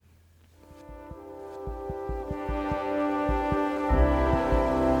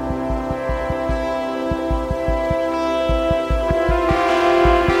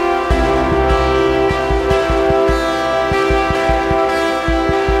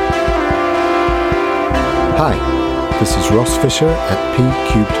Hi, this is Ross Fisher at P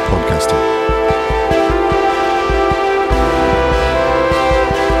Cubed Podcasting.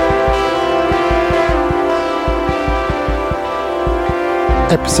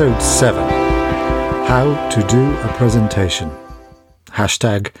 Episode 7. How to do a presentation.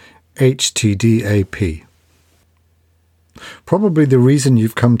 Hashtag HTDAP. Probably the reason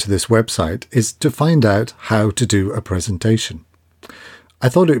you've come to this website is to find out how to do a presentation. I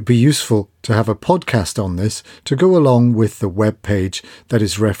thought it would be useful to have a podcast on this to go along with the web page that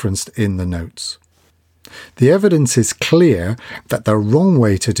is referenced in the notes. The evidence is clear that the wrong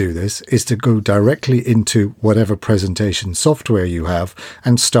way to do this is to go directly into whatever presentation software you have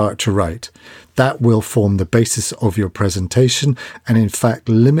and start to write. That will form the basis of your presentation and in fact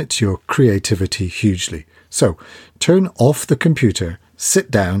limit your creativity hugely. So turn off the computer,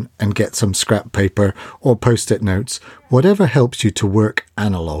 sit down and get some scrap paper or post-it notes, whatever helps you to work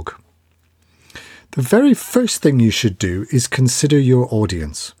analog. The very first thing you should do is consider your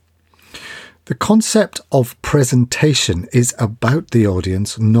audience. The concept of presentation is about the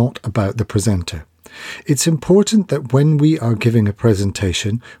audience, not about the presenter. It's important that when we are giving a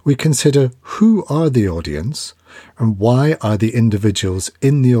presentation, we consider who are the audience and why are the individuals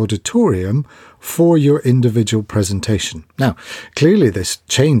in the auditorium for your individual presentation. Now, clearly this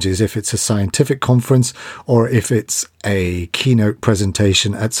changes if it's a scientific conference or if it's a keynote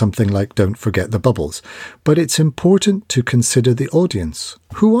presentation at something like Don't Forget the Bubbles. But it's important to consider the audience.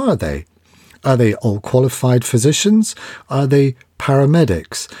 Who are they? Are they all qualified physicians? Are they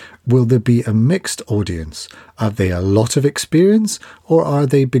paramedics? Will there be a mixed audience? Are they a lot of experience or are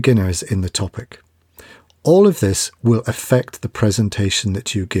they beginners in the topic? All of this will affect the presentation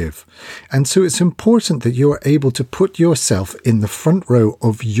that you give. And so it's important that you're able to put yourself in the front row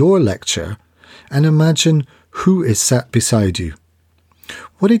of your lecture and imagine who is sat beside you.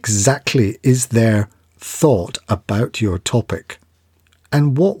 What exactly is their thought about your topic?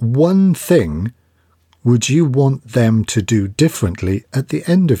 And what one thing would you want them to do differently at the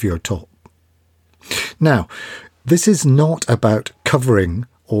end of your talk? Now, this is not about covering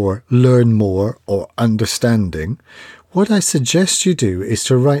or learn more or understanding. What I suggest you do is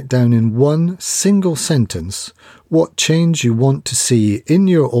to write down in one single sentence what change you want to see in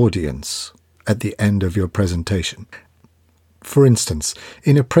your audience at the end of your presentation. For instance,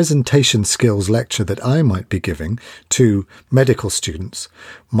 in a presentation skills lecture that I might be giving to medical students,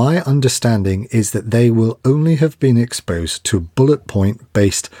 my understanding is that they will only have been exposed to bullet point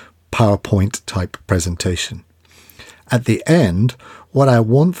based PowerPoint type presentation. At the end, what I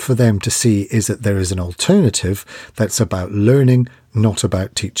want for them to see is that there is an alternative that's about learning, not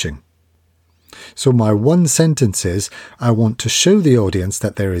about teaching. So my one sentence is, I want to show the audience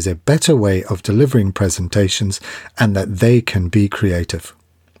that there is a better way of delivering presentations and that they can be creative.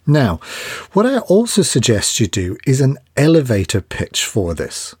 Now, what I also suggest you do is an elevator pitch for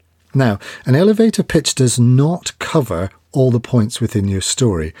this. Now, an elevator pitch does not cover all the points within your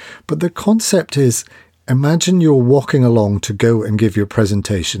story, but the concept is, imagine you're walking along to go and give your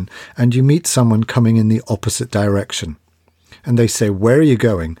presentation and you meet someone coming in the opposite direction. And they say, where are you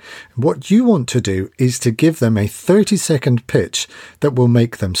going? What you want to do is to give them a 30-second pitch that will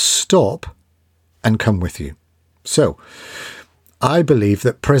make them stop and come with you. So, I believe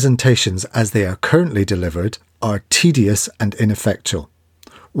that presentations as they are currently delivered are tedious and ineffectual.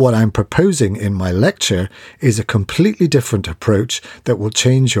 What I'm proposing in my lecture is a completely different approach that will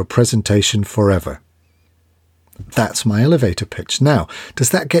change your presentation forever. That's my elevator pitch. Now, does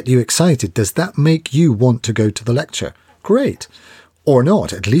that get you excited? Does that make you want to go to the lecture? Great. Or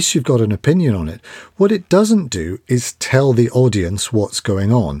not, at least you've got an opinion on it. What it doesn't do is tell the audience what's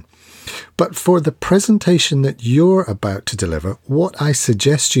going on. But for the presentation that you're about to deliver, what I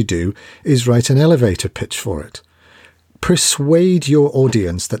suggest you do is write an elevator pitch for it. Persuade your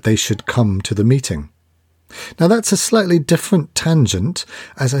audience that they should come to the meeting. Now that's a slightly different tangent.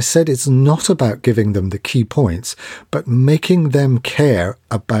 As I said, it's not about giving them the key points, but making them care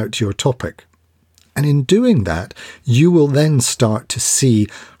about your topic. And in doing that, you will then start to see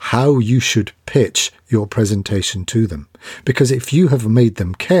how you should pitch your presentation to them. Because if you have made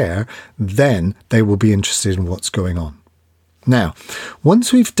them care, then they will be interested in what's going on. Now,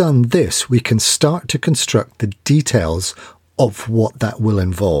 once we've done this, we can start to construct the details of what that will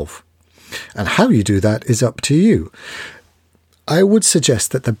involve. And how you do that is up to you. I would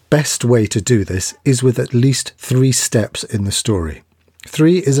suggest that the best way to do this is with at least 3 steps in the story.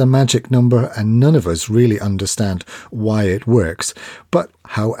 3 is a magic number and none of us really understand why it works. But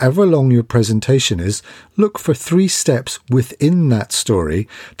however long your presentation is, look for 3 steps within that story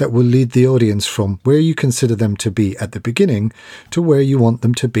that will lead the audience from where you consider them to be at the beginning to where you want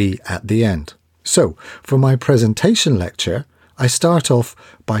them to be at the end. So, for my presentation lecture, I start off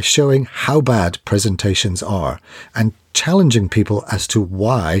by showing how bad presentations are and challenging people as to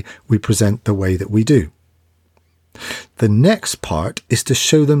why we present the way that we do. The next part is to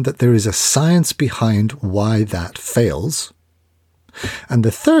show them that there is a science behind why that fails. And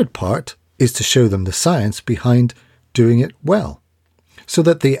the third part is to show them the science behind doing it well. So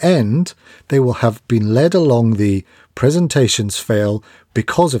that at the end, they will have been led along the presentations fail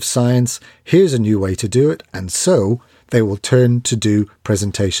because of science, here's a new way to do it, and so they will turn to do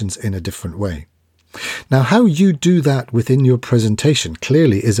presentations in a different way. Now, how you do that within your presentation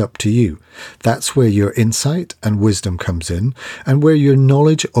clearly is up to you. That's where your insight and wisdom comes in, and where your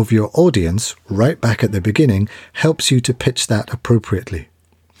knowledge of your audience, right back at the beginning, helps you to pitch that appropriately.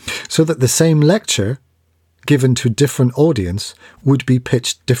 So that the same lecture, given to a different audience, would be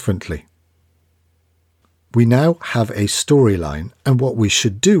pitched differently. We now have a storyline, and what we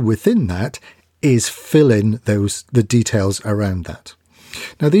should do within that is fill in the details around that.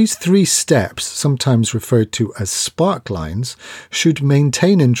 Now, these 3 steps, sometimes referred to as spark lines, should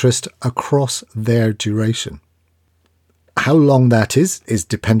maintain interest across their duration. How long that is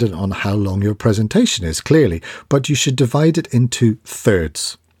dependent on how long your presentation is, clearly, but you should divide it into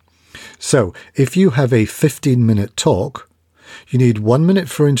thirds. So, if you have a 15-minute talk, you need 1 minute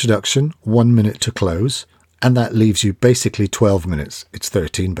for introduction, 1 minute to close, and that leaves you basically 12 minutes. It's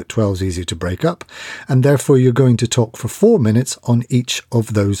 13, but 12 is easy to break up. And therefore, you're going to talk for 4 minutes on each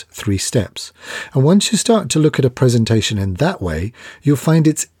of those 3 steps. And once you start to look at a presentation in that way, you'll find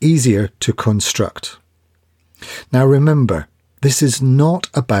it's easier to construct. Now, remember, this is not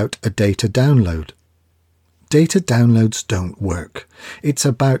about a data download. Data downloads don't work. It's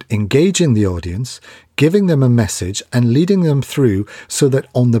about engaging the audience, giving them a message and leading them through so that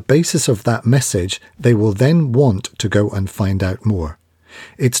on the basis of that message, they will then want to go and find out more.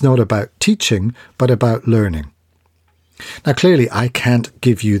 It's not about teaching, but about learning. Now, clearly, I can't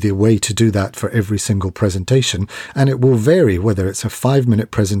give you the way to do that for every single presentation, and it will vary whether it's a 5-minute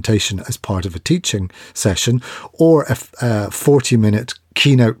presentation as part of a teaching session or a 40-minute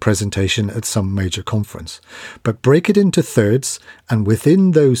keynote presentation at some major conference. But break it into thirds, and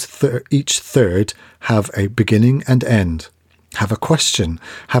within those each third have a beginning and end. Have a question,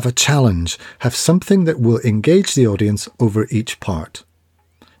 have a challenge, have something that will engage the audience over each part.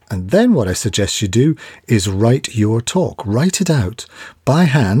 And then what I suggest you do is write your talk. Write it out by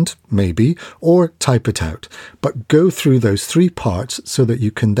hand, maybe, or type it out. But go through those 3 parts so that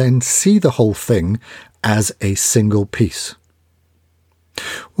you can then see the whole thing as a single piece.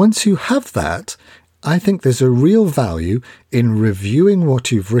 Once you have that, I think there's a real value in reviewing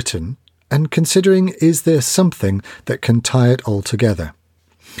what you've written and considering, is there something that can tie it all together?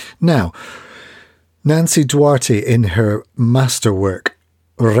 Now, Nancy Duarte, in her masterwork,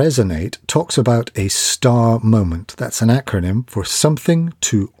 Resonate, talks about a STAR moment. That's an acronym for something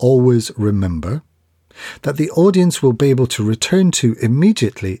to always remember, that the audience will be able to return to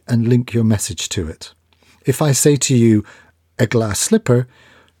immediately and link your message to it. If I say to you, a glass slipper,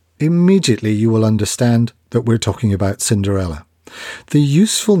 immediately you will understand that we're talking about Cinderella. The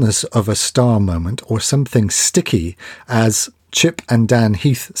usefulness of a STAR moment, or something sticky, as Chip and Dan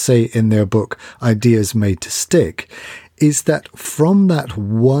Heath say in their book, Ideas Made to Stick, is that from that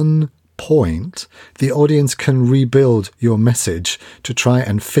one point, the audience can rebuild your message to try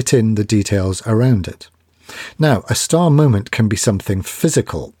and fit in the details around it. Now, a STAR moment can be something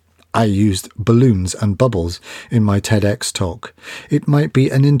physical. I used balloons and bubbles in my TEDx talk. It might be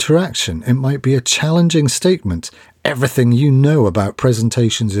an interaction. It might be a challenging statement. Everything you know about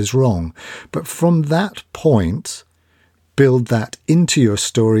presentations is wrong. But from that point, build that into your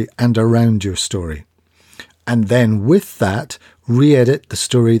story and around your story. And then with that, re-edit the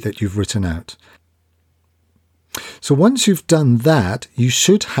story that you've written out. So once you've done that, you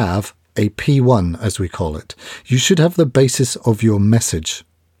should have a P1, as we call it. You should have the basis of your message.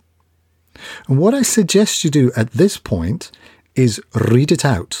 And what I suggest you do at this point is read it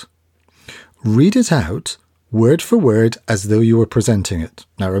out. Read it out word for word as though you were presenting it.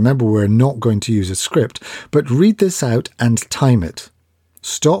 Now remember, we're not going to use a script, but read this out and time it.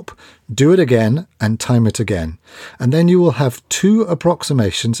 Stop, do it again, and time it again. And then you will have 2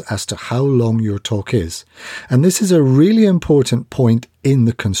 approximations as to how long your talk is. And this is a really important point in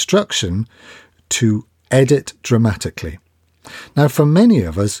the construction to edit dramatically. Now, for many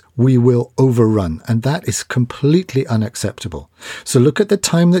of us, we will overrun, and that is completely unacceptable. So look at the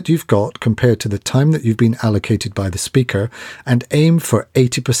time that you've got compared to the time that you've been allocated by the speaker and aim for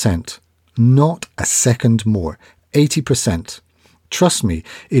 80%, not a second more, 80%. Trust me,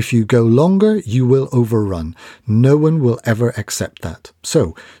 if you go longer, you will overrun. No one will ever accept that.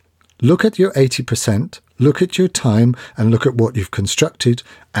 So Look at your 80%, look at your time, and look at what you've constructed,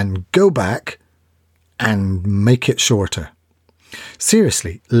 and go back and make it shorter.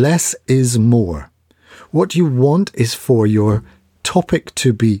 Seriously, less is more. What you want is for your topic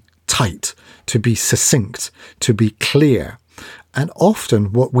to be tight, to be succinct, to be clear. And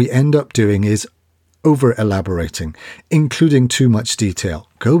often what we end up doing is over-elaborating, including too much detail.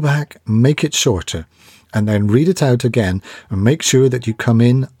 Go back, make it shorter, and then read it out again and make sure that you come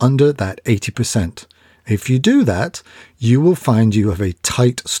in under that 80%. If you do that, you will find you have a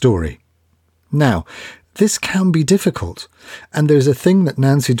tight story. Now, this can be difficult, and there's a thing that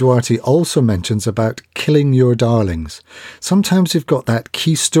Nancy Duarte also mentions about killing your darlings. Sometimes you've got that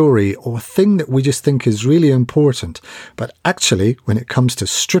key story or thing that we just think is really important, but actually, when it comes to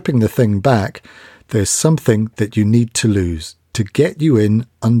stripping the thing back, there's something that you need to lose to get you in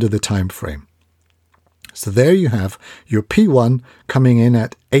under the time frame. So there you have your P1 coming in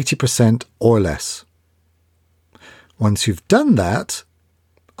at 80% or less. Once you've done that,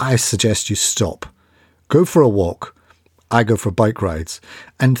 I suggest you stop. Go for a walk. I go for bike rides.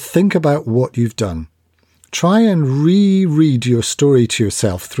 And think about what you've done. Try and reread your story to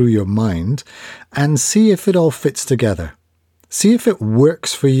yourself through your mind and see if it all fits together. See if it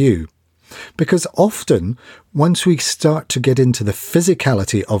works for you. Because often, once we start to get into the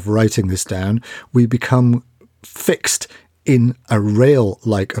physicality of writing this down, we become fixed in a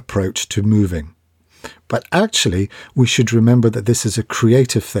rail-like approach to moving. But actually, we should remember that this is a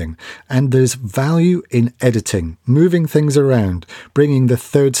creative thing, and there's value in editing, moving things around, bringing the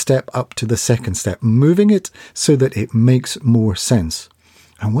third step up to the second step, moving it so that it makes more sense.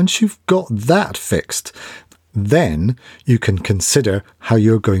 And once you've got that fixed, then you can consider how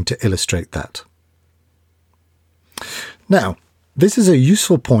you're going to illustrate that. Now, this is a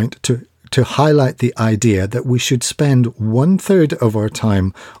useful point to highlight the idea that we should spend 1/3 of our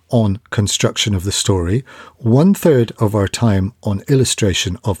time on construction of the story, 1/3 of our time on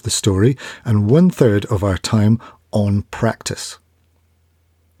illustration of the story, and 1/3 of our time on practice.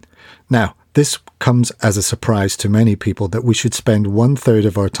 Now, this comes as a surprise to many people that we should spend 1/3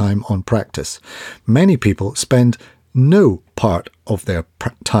 of our time on practice. Many people spend no part of their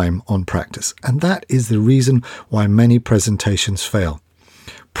time on practice, and that is the reason why many presentations fail.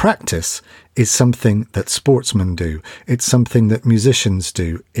 Practice is something that sportsmen do. It's something that musicians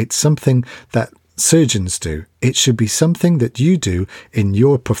do. It's something that surgeons do. It should be something that you do in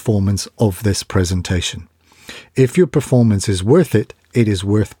your performance of this presentation. If your performance is worth it, it is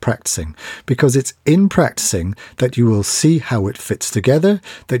worth practicing, because it's in practicing that you will see how it fits together,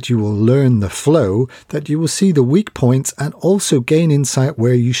 that you will learn the flow, that you will see the weak points, and also gain insight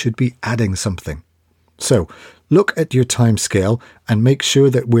where you should be adding something. So, look at your time scale and make sure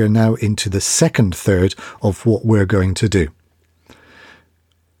that we're now into the second third of what we're going to do.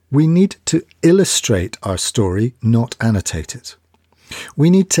 We need to illustrate our story, not annotate it. We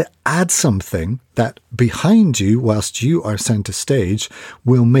need to add something that behind you, whilst you are centre stage,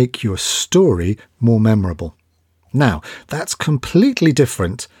 will make your story more memorable. Now, that's completely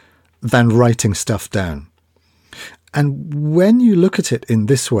different than writing stuff down. And when you look at it in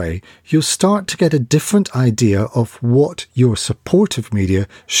this way, you'll start to get a different idea of what your supportive media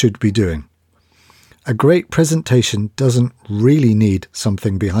should be doing. A great presentation doesn't really need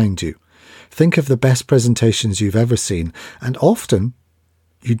something behind you. Think of the best presentations you've ever seen, and often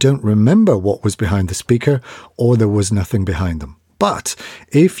you don't remember what was behind the speaker, or there was nothing behind them. But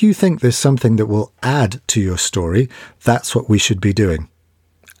if you think there's something that will add to your story, that's what we should be doing.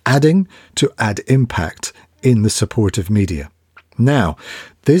 Adding to add impact in the supportive media. Now,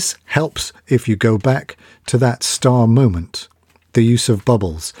 this helps if you go back to that star moment, the use of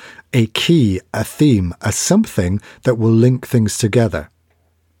bubbles, a key, a theme, a something that will link things together.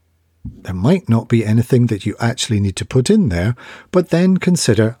 There might not be anything that you actually need to put in there, but then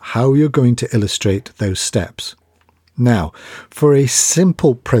consider how you're going to illustrate those steps. Now, for a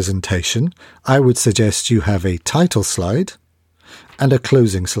simple presentation, I would suggest you have a title slide and a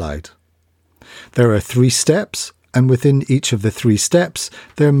closing slide. There are 3 steps, and within each of the 3 steps,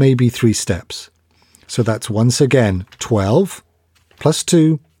 there may be 3 steps. So that's once again 12 plus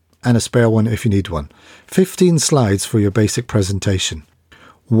 2 and a spare one if you need one. 15 slides for your basic presentation.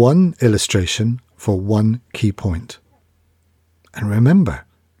 1 illustration for 1 key point. And remember,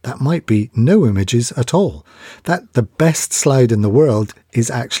 that might be no images at all. That the best slide in the world is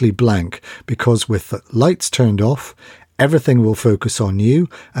actually blank, because with the lights turned off, everything will focus on you,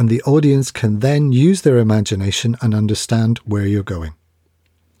 and the audience can then use their imagination and understand where you're going.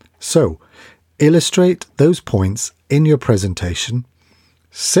 So, illustrate those points in your presentation,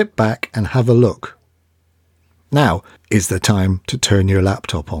 sit back and have a look. Now is the time to turn your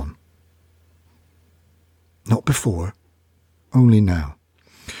laptop on. not before, only now.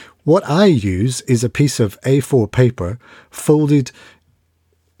 What I use is a piece of A4 paper folded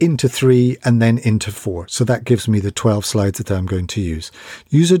into 3 and then into 4. So that gives me the 12 slides that I'm going to use.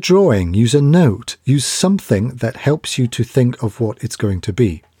 Use a drawing, use a note, use something that helps you to think of what it's going to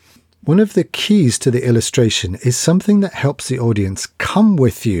be. One of the keys to the illustration is something that helps the audience come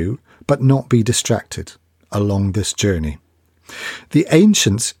with you but not be distracted along this journey. The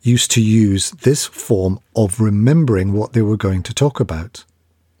ancients used to use this form of remembering what they were going to talk about.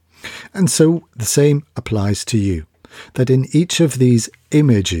 And so the same applies to you, that in each of these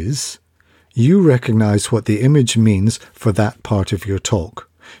images, you recognize what the image means for that part of your talk.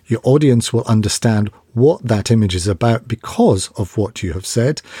 Your audience will understand what that image is about because of what you have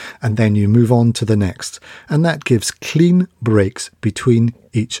said, and then you move on to the next. And that gives clean breaks between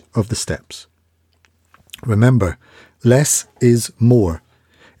each of the steps. Remember, less is more.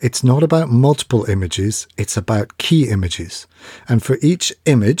 It's not about multiple images, it's about key images. And for each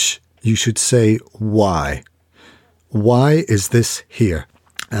image, you should say why. Why is this here?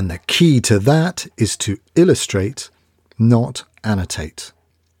 And the key to that is to illustrate, not annotate.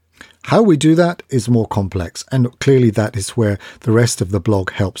 How we do that is more complex, and clearly that is where the rest of the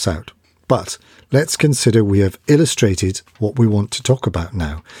blog helps out. But let's consider we have illustrated what we want to talk about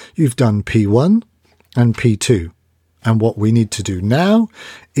now. You've done P1 and P2. And what we need to do now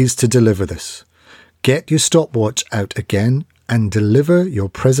is to deliver this. Get your stopwatch out again and deliver your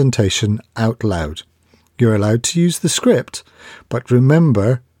presentation out loud. You're allowed to use the script, but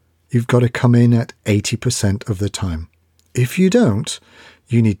remember, you've got to come in at 80% of the time. If you don't,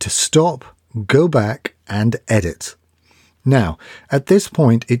 you need to stop, go back and edit. Now, at this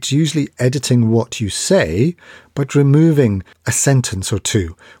point, it's usually editing what you say, but removing a sentence or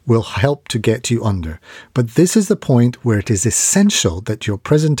two will help to get you under. But this is the point where it is essential that your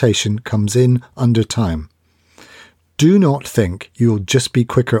presentation comes in under time. Do not think you'll just be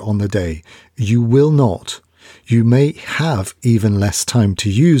quicker on the day. You will not. You may have even less time to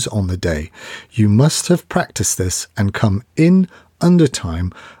use on the day. You must have practiced this and come in under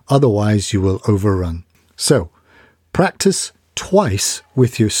time, otherwise you will overrun. So, practice twice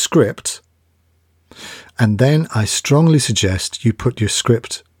with your script, and then I strongly suggest you put your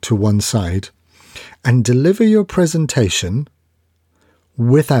script to one side and deliver your presentation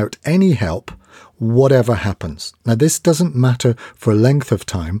without any help, whatever happens. Now, this doesn't matter for length of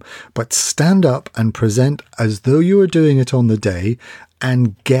time, but stand up and present as though you were doing it on the day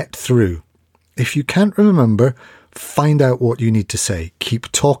and get through. If you can't remember, find out what you need to say.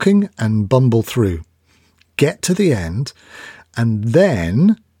 Keep talking and bumble through. Get to the end and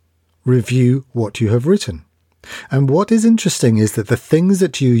then review what you have written. And what is interesting is that the things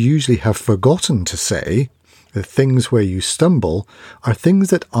that you usually have forgotten to say, the things where you stumble, are things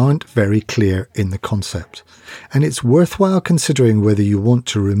that aren't very clear in the concept. And it's worthwhile considering whether you want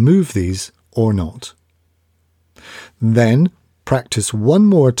to remove these or not. Then practice one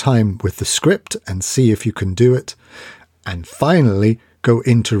more time with the script and see if you can do it. And finally, go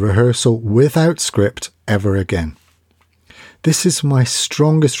into rehearsal without script ever again. This is my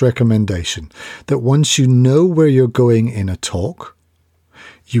strongest recommendation, that once you know where you're going in a talk,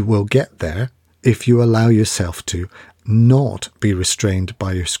 you will get there if you allow yourself to not be restrained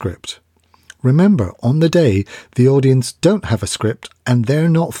by your script. Remember, on the day, the audience don't have a script and they're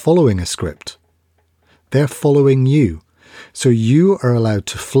not following a script. They're following you. So you are allowed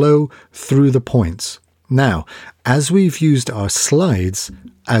to flow through the points. Now, as we've used our slides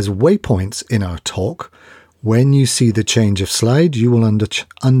as waypoints in our talk, when you see the change of slide, you will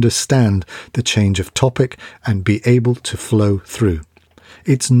understand the change of topic and be able to flow through.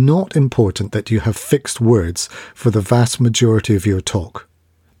 It's not important that you have fixed words for the vast majority of your talk.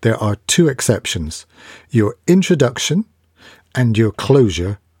 There are two exceptions. Your introduction and your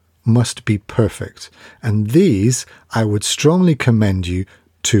closure must be perfect. And these I would strongly commend you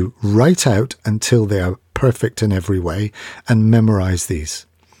to write out until they are perfect in every way and memorize these.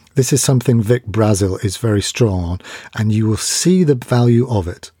 This is something Vic Brazill is very strong on, and you will see the value of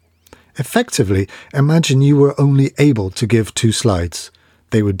it. Effectively, imagine you were only able to give 2 slides.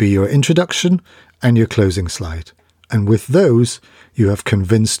 They would be your introduction and your closing slide. And with those, you have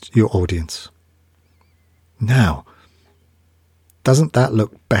convinced your audience. Now, doesn't that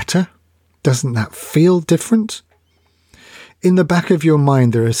look better? Doesn't that feel different? In the back of your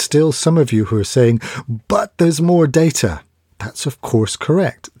mind, there are still some of you who are saying, but there's more data. That's of course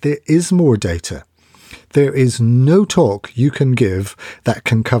correct. There is more data. There is no talk you can give that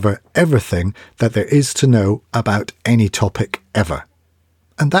can cover everything that there is to know about any topic ever.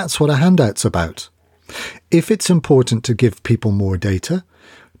 And that's what a handout's about. If it's important to give people more data,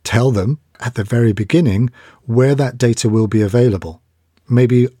 tell them at the very beginning where that data will be available.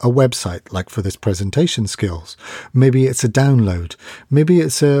 Maybe a website, like for this presentation skills. Maybe it's a download. Maybe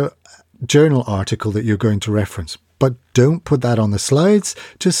it's a journal article that you're going to reference. But don't put that on the slides.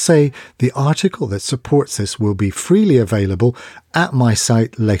 Just say the article that supports this will be freely available at my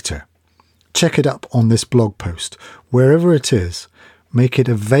site later. Check it up on this blog post, wherever it is. Make it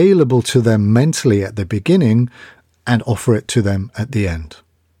available to them mentally at the beginning and offer it to them at the end.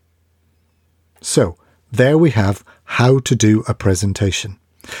 So, there we have how to do a presentation.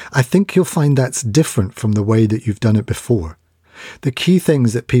 I think you'll find that's different from the way that you've done it before. The key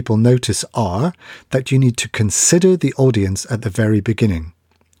things that people notice are that you need to consider the audience at the very beginning.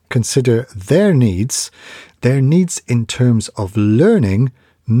 Consider their needs in terms of learning,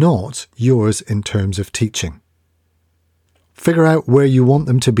 not yours in terms of teaching. Figure out where you want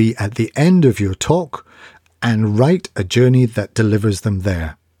them to be at the end of your talk and write a journey that delivers them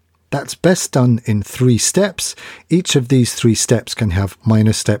there. That's best done in 3 steps. Each of these 3 steps can have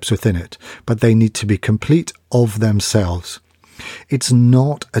minor steps within it, but they need to be complete of themselves. It's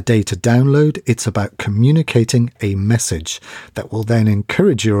not a data download, it's about communicating a message that will then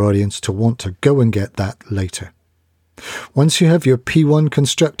encourage your audience to want to go and get that later. Once you have your P1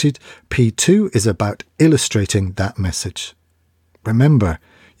 constructed, P2 is about illustrating that message. Remember,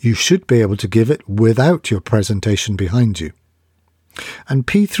 you should be able to give it without your presentation behind you. And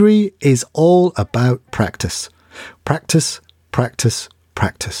P3 is all about practice. Practice, practice,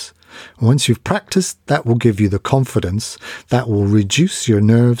 practice. Once you've practiced, that will give you the confidence, that will reduce your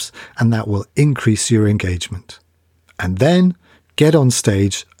nerves, and that will increase your engagement. And then get on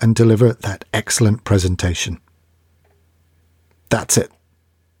stage and deliver that excellent presentation. That's it.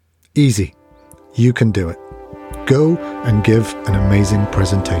 Easy. You can do it. Go and give an amazing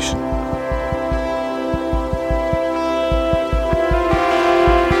presentation.